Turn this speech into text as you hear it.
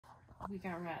We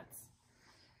got rats.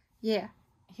 Yeah.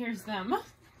 Here's them.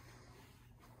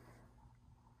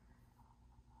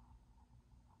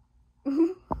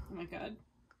 Oh my god.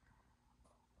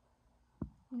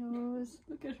 Nose.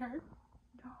 Look at her.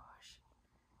 Gosh.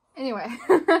 Anyway.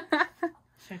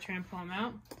 Should I try and pull them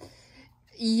out?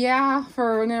 Yeah,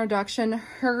 for an introduction.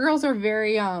 Her girls are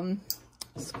very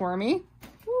squirmy.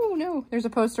 Oh no, there's a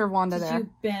poster of Wanda there. Did you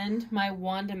bend my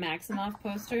Wanda Maximoff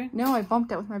poster? No, I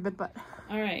bumped it with my big butt.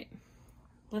 All right.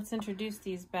 Let's introduce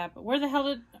these bad. Where the hell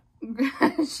did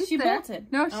she there.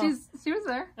 bolted? No, Oh. she was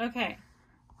there. Okay.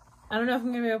 I don't know if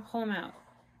I'm gonna be able to pull them out.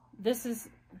 This is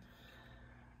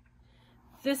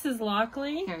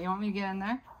Lockley. Here, you want me to get in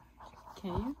there?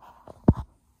 Can you?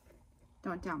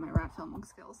 Don't doubt my rat filming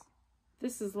skills.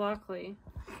 This is Lockley.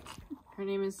 Her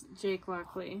name is Jake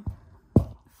Lockley.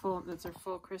 That's her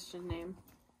full Christian name.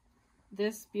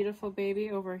 This beautiful baby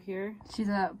over here. She's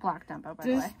a black Dumbo, by the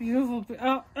way. This beautiful.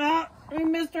 We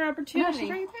missed our No, opportunity. she's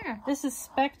right there. This is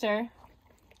Spectre.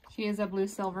 She is a blue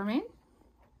Silvermane.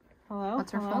 Hello.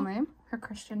 What's her full name? Her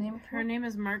Christian name? Her name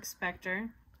is Mark Spectre.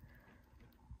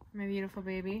 My beautiful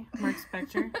baby, Mark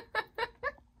Spectre.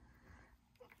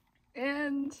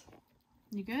 And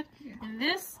You good? Yeah. And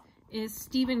this is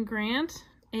Stephen Grant,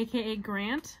 aka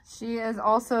Grant. she is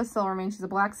also a Silvermane. She's a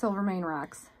black Silvermane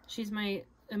Rex. She's my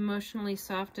emotionally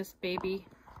softest baby,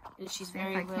 and she's If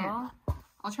very I can't. little.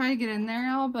 I'll try to get in there,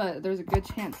 Elle, but there's a good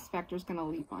chance Spectre's gonna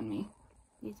leap on me.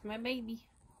 It's my baby.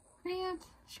 Grant,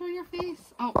 show your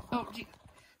face. Oh, gee.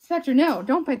 Spectre, no,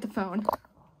 don't bite the phone.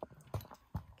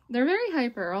 They're very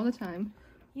hyper all the time.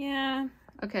 Yeah.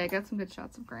 Okay, I got some good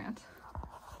shots of Grant.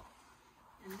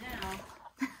 And now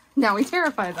Now we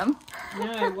terrify them.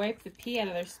 I wipe the pee out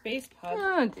of their space pod.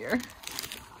 Oh dear.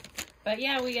 But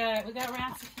yeah, we got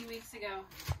rats a few weeks ago,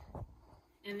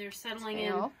 and they're settling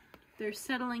in. They're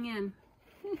settling in.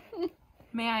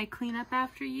 May I clean up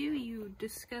after you, you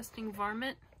disgusting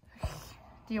varmint?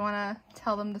 Do you want to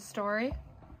tell them the story?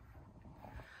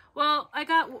 Well,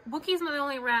 Wookie's the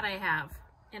only rat I have,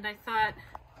 and I thought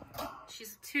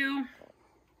she's 2.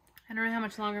 I don't know how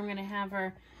much longer I'm gonna have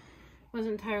her.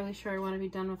 Wasn't entirely sure I want to be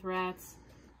done with rats.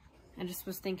 I just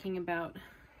was thinking about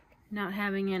not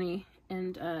having any,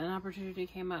 and an opportunity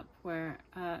came up where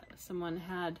someone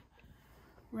had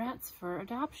rats for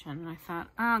adoption, and I thought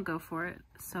I'll go for it.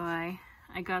 So I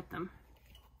got them,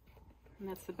 and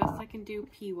that's the best I can do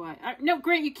pee-wise. No,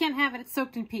 Grant, you can't have it. It's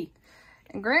soaked in pee.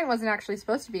 And Grant wasn't actually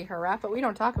supposed to be her rat, but we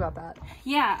don't talk about that.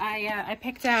 Yeah, I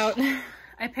picked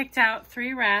out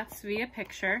 3 rats via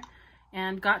picture,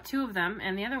 and got 2 of them,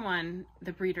 and the other one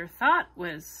the breeder thought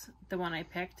was the one I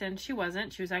picked, and she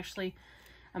wasn't. She was actually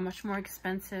a much more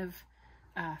expensive,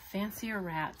 fancier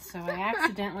rat. So I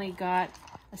accidentally got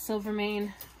a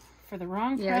Silvermane for the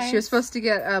wrong price. Yeah, she was supposed to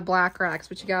get a black Rex,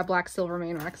 but you got a black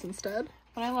Silvermane Rex instead.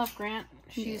 But I love Grant.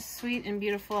 She's sweet and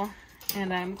beautiful,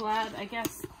 and I'm glad, I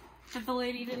guess, that the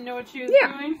lady didn't know what she was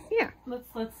doing. Yeah.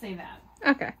 Let's say that.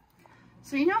 Okay.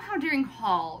 So you know how during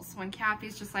hauls, when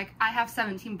Cappy's just like, I have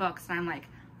 17 books, and I'm like,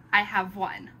 I have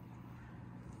 1.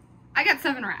 I got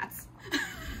 7 rats.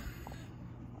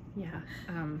 Yeah.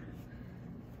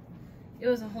 It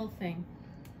was a whole thing.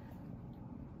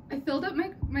 I filled up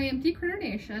my empty critter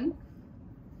nation,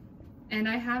 and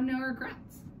I have no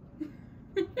regrets.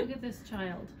 Look at this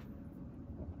child.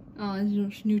 Oh, it's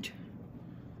little snoot.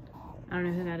 I don't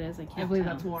know who that is. I can't I believe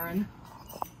tell. that's Warren.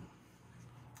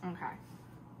 Okay.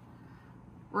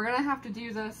 We're gonna have to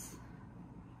do this.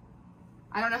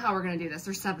 I don't know how we're gonna do this.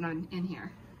 There's 7 in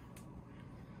here.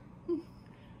 Boop.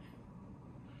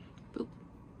 Would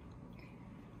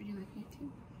you like me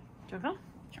to? Jojo?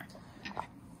 Sure. Okay.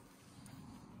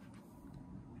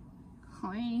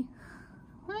 Hi.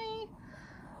 Hi.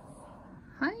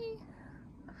 Hi.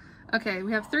 Okay,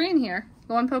 we have 3 in here.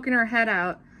 The one poking her head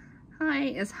out. Hi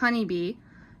is Honeybee.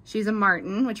 She's a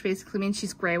marten, which basically means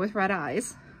she's gray with red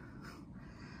eyes.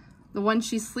 The one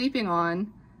she's sleeping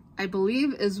on, I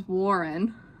believe, is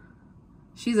Warren.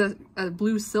 She's a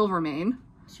blue Silvermane.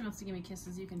 She wants to give me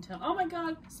kisses, you can tell. Oh my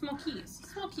god, Smokies.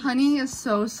 Smokies. Honey is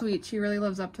so sweet. She really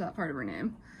lives up to that part of her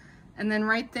name. And then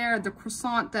right there, the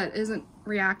croissant that isn't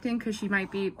reacting because she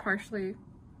might be partially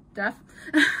deaf.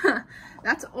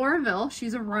 That's Orville.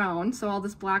 She's a roan, so all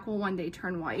this black will one day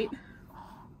turn white.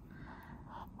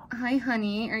 Hi,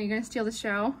 honey. Are you going to steal the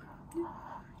show?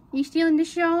 You stealing the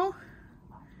show?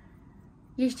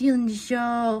 You're stealing the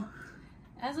show.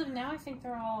 As of now, I think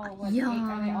they're all, what, Yeah. 8?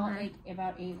 Are they all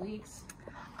about 8 weeks?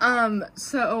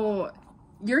 So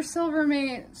your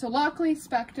Silvermane, so Lockley,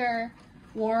 Spectre,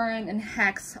 Warren, and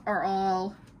Hex are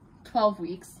all 12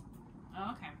 weeks.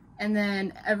 Oh, okay. And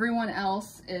then everyone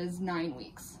else is 9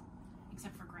 weeks.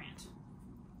 Except for Grant.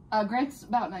 Grant's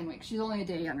about 9 weeks. She's only a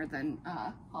day younger than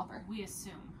Hopper. We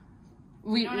assume.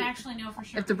 We don't actually know for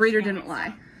sure. If the breeder didn't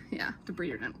lie. Yeah, the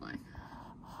breeder didn't lie.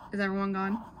 Is everyone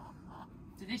gone?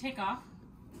 Did they take off?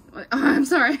 Oh, I'm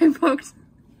sorry, I poked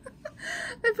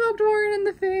Warren in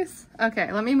the face.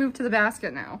 Okay, let me move to the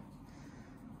basket now.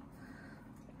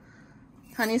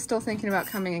 Honey's still thinking about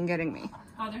coming and getting me.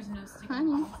 Oh, there's no stick.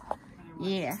 Honey.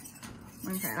 Yeah.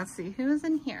 Okay, let's see. Who is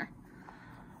in here?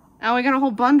 Oh, we got a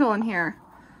whole bundle in here.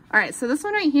 Alright, so this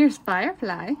one right here is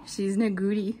Firefly. She's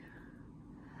Nagooty.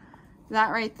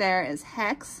 That right there is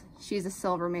Hex. She's a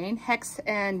Silvermane. Hex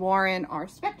and Warren are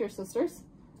Spectre sisters.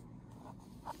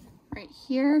 Right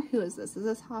here, who is this? Is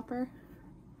this Hopper?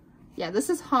 Yeah, this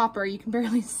is Hopper. You can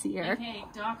barely see her. Okay,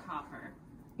 Doc Hopper.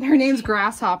 Her name's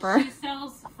Grasshopper. She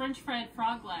sells French fried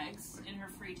frog legs in her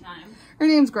free time. Her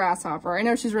name's Grasshopper. I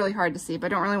know she's really hard to see,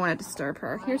 but I don't really want to disturb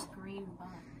her.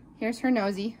 Here's her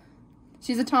nosy.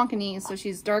 She's a Tonkinese, so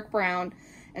she's dark brown,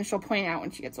 and she'll point out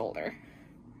when she gets older.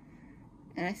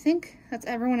 And I think that's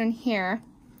everyone in here.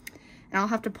 And I'll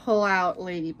have to pull out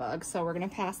Ladybug. So we're going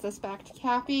to pass this back to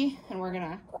Cappy, and we're going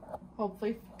to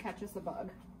hopefully catch us a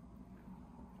bug.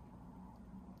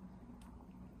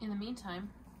 In the meantime.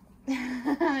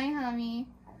 Hi, honey.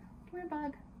 Come here,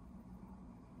 bug.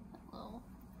 Hello.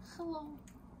 Hello.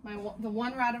 The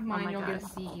one rat of mine you'll get to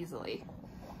see easily.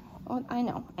 Oh, I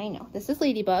know. This is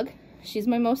Ladybug. She's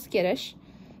my most skittish.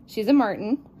 She's a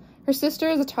Martin. Her sister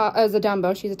is a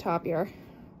Dumbo. She's a top ear.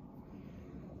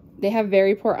 They have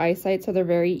very poor eyesight, so they're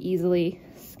very easily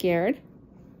scared.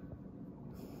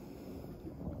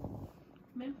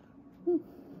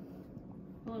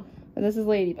 Hello. But this is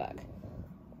Ladybug.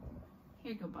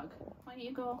 Here you go, Bug. Why don't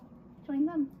you go join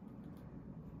them?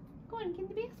 Go on, get in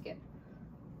the basket.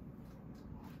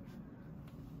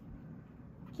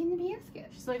 Get in the basket.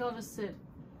 She's like, I'll just sit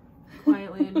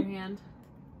quietly in your hand.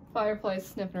 Firefly's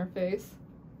sniffing her face.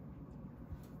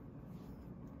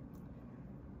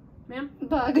 Ma'am?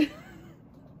 Bug.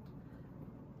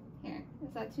 Here.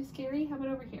 Is that too scary? How about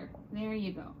over here? There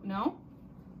you go. No?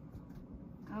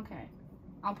 Okay.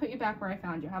 I'll put you back where I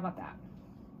found you. How about that?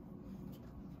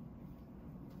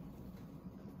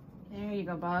 There you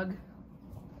go, Bug.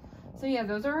 So yeah,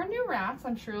 those are our new rats.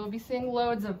 I'm sure we'll be seeing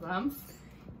loads of them.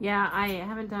 Yeah, I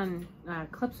haven't done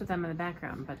clips with them in the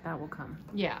background, but that will come.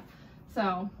 Yeah.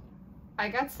 So I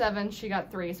got 7, she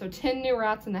got 3. So 10 new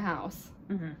rats in the house.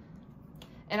 Mm-hmm.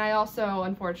 And I also,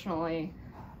 unfortunately,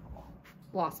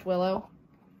 lost Willow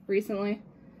recently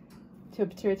to a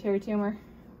pituitary tumor.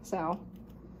 So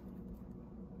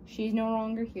she's no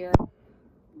longer here.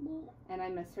 And I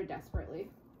miss her desperately.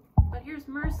 But here's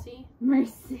Mercy.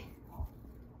 Mercy.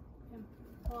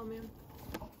 Hello, ma'am.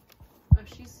 Oh,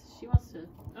 she wants to.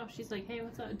 Oh, she's like, hey,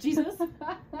 what's up? Jesus.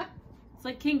 It's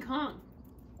like King Kong.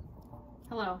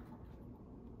 Hello.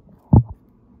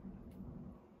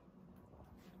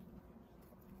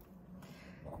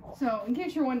 So, in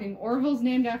case you're wondering, Orville's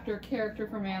named after a character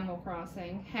from Animal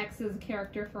Crossing. Hex is a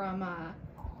character from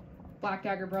Black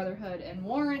Dagger Brotherhood. And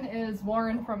Warren is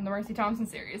Warren from the Mercy Thompson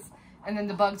series. And then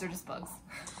the bugs are just bugs.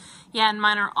 Yeah, and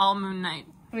mine are all Moon Knight.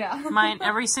 Yeah. Mine,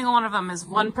 every single one of them is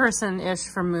one person-ish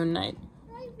from Moon Knight.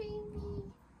 Hi, baby.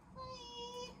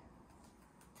 Hi.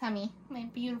 Tummy, my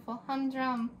beautiful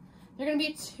humdrum. They're gonna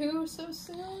be 2 so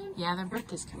soon. Yeah, their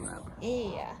birthday's coming up.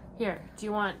 Yeah. Here, do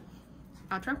you want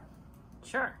Outro?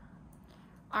 Sure.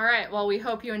 All right. Well, we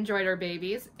hope you enjoyed our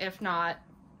babies. If not,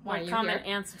 why like, comment,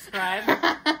 and subscribe.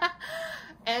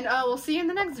 And we'll see you in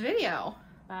the next video.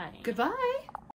 Bye. Goodbye.